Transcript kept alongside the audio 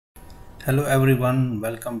Hello everyone,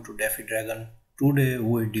 welcome to Defi Dragon. Today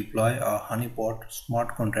we deploy a Honeypot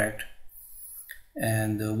smart contract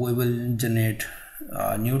and we will generate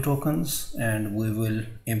new tokens and we will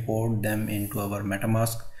import them into our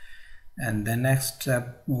MetaMask, and the next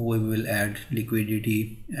step we will add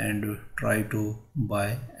liquidity and try to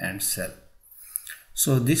buy and sell.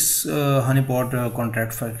 So this Honeypot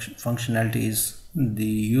contract functionality is the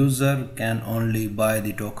user can only buy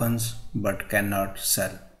the tokens but cannot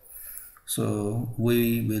sell. So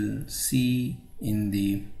we will see in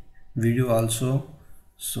the video also.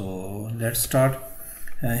 So let's start.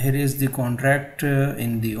 Here is the contract.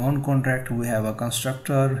 In the own contract we have a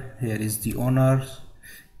constructor. Here is the owner.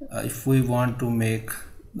 If we want to make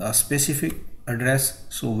a specific address,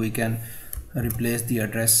 so we can replace the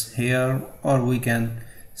address here, or we can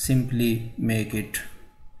simply make it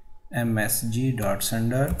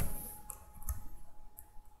msg.sender.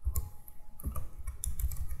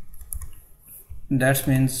 That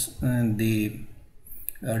means the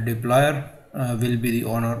deployer will be the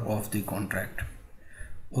owner of the contract.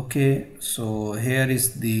 Okay, so here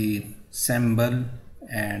is the symbol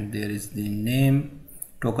and there is the name,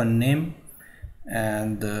 token name,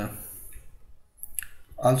 and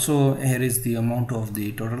also here is the amount of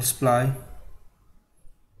the total supply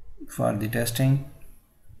for the testing,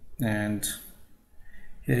 and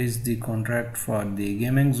here is the contract for the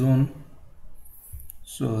gaming zone.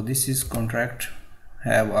 So this is contract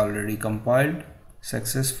have already compiled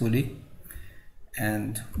successfully,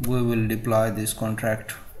 and we will deploy this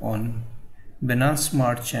contract on Binance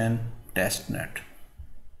Smart Chain testnet.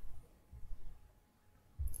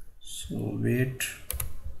 So wait.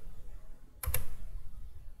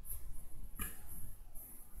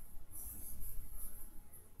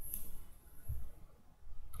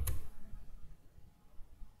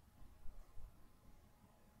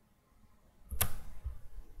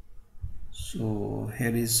 So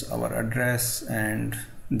here is our address and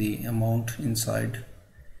the amount inside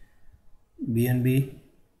BNB.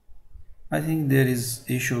 I think there is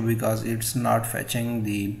issue because it's not fetching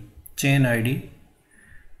the chain ID,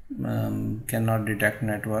 cannot detect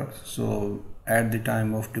network. So at the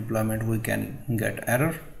time of deployment we can get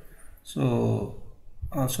error. So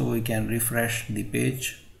also we can refresh the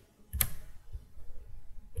page.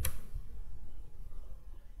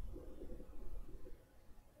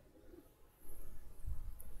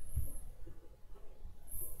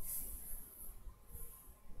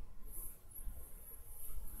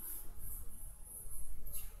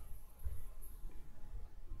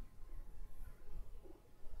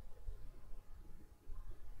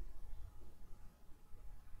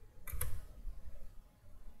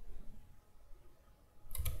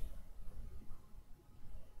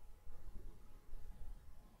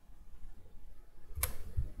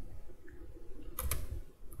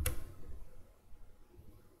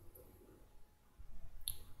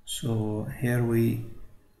 So here we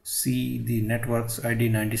see the network's ID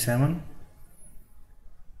 97.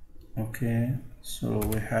 Okay, so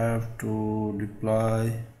we have to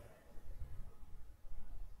deploy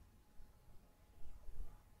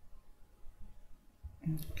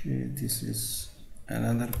okay, this is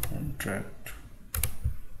another contract.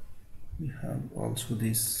 We have also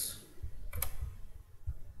this.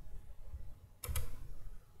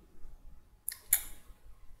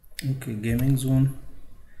 Okay, gaming zone.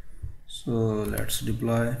 So let's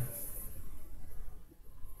deploy.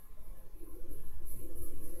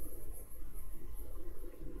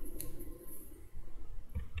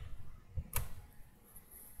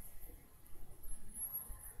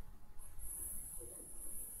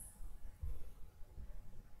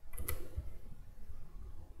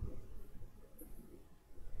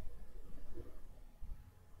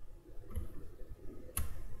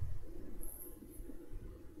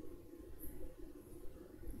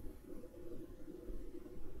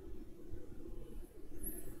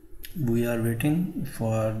 We are waiting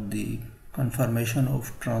for the confirmation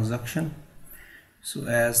of transaction. So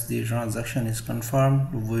as the transaction is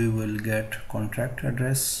confirmed, we will get contract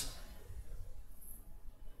address.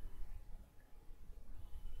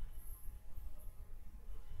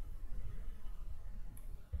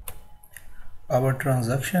 Our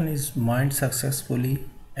transaction is mined successfully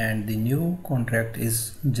and the new contract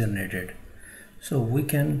is generated. So we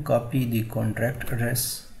can copy the contract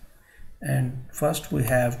address, and first we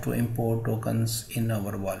have to import tokens in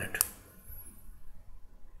our wallet.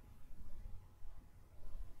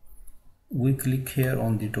 We click here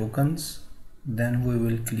on the tokens, then we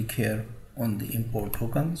will click here on the import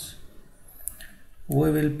tokens.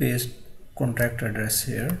 We will paste contract address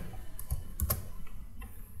here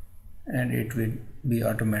and it will be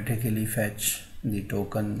automatically fetch the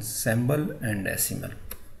token symbol and decimal.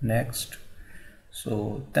 Next,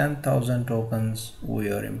 so 10,000 tokens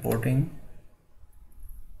we are importing.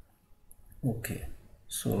 Okay,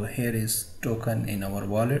 so here is token in our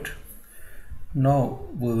wallet. Now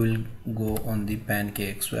we will go on the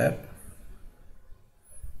pancake swap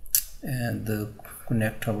and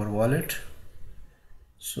connect our wallet.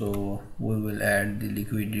 So we will add the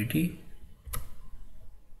liquidity.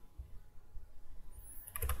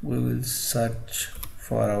 We will search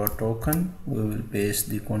for our token. We will paste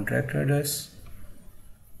the contract address.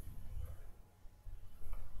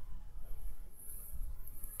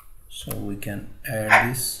 So we can add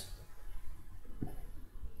this.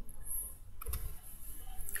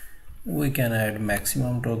 We can add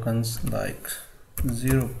maximum tokens like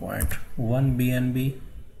 0.1 BNB.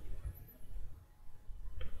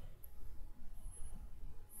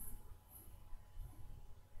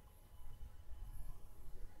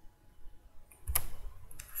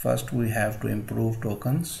 First we have to improve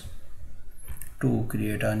tokens to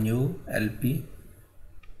create a new LP.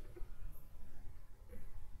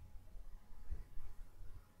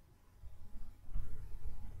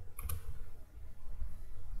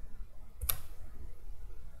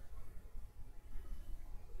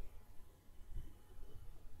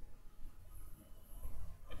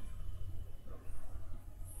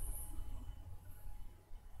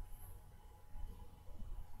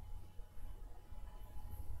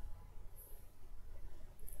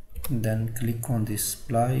 Then click on this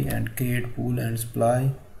supply and create pool and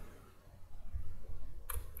supply.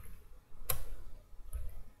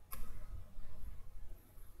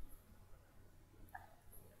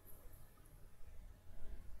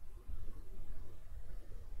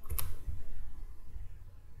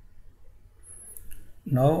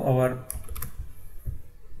 Now our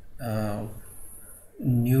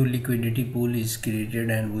new liquidity pool is created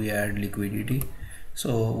and we add liquidity,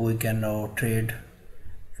 so we can now trade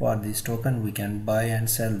for this token. We can buy and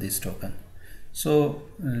sell this token. So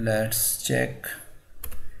let's check.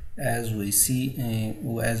 As we see,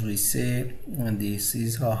 as we say, this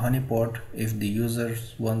is a honeypot. If the user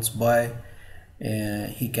wants buy,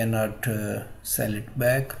 he cannot sell it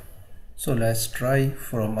back. So let's try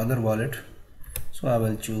from other wallet. So I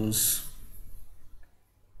will choose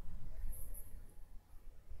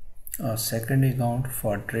a second account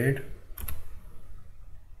for trade.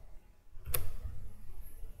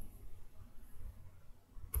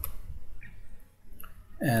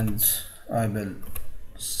 And I will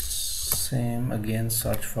same again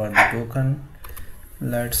search for the token.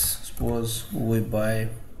 Let's suppose we buy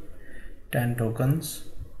 10 tokens.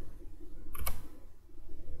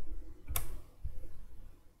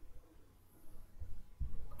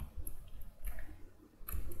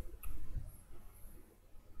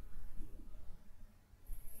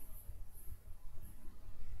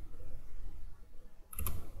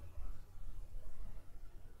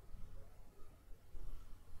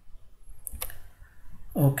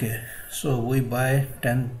 Okay, so we buy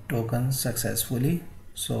 10 tokens successfully.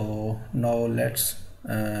 So now let's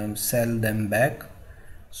sell them back.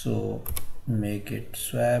 So make it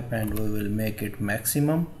swap and we will make it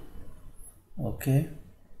maximum. Okay,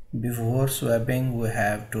 before swapping we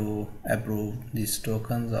have to approve these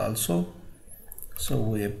tokens also. So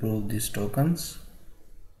we approve these tokens.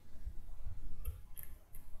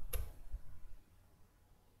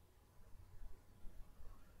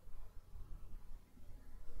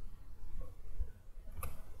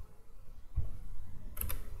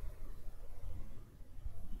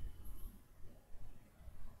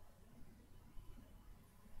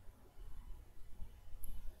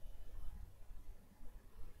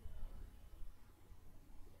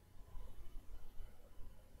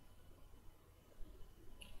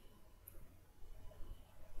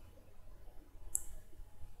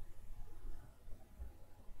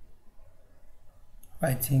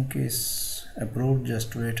 I think is approved.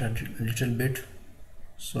 Just wait a little bit,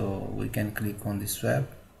 so we can click on the swap.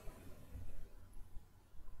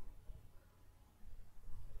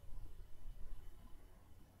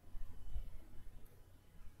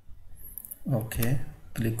 Okay,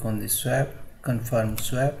 click on the swap, confirm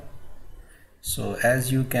swap. So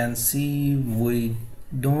as you can see, we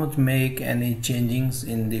don't make any changes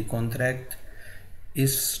in the contract.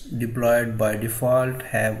 Is deployed by default,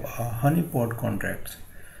 have a honeypot contract.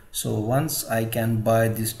 So once I can buy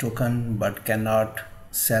this token but cannot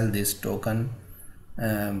sell this token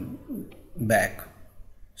back.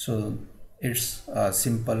 So it's a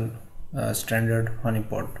simple standard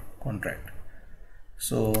honeypot contract.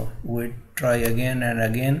 So we try again and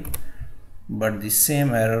again, but the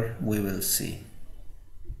same error we will see.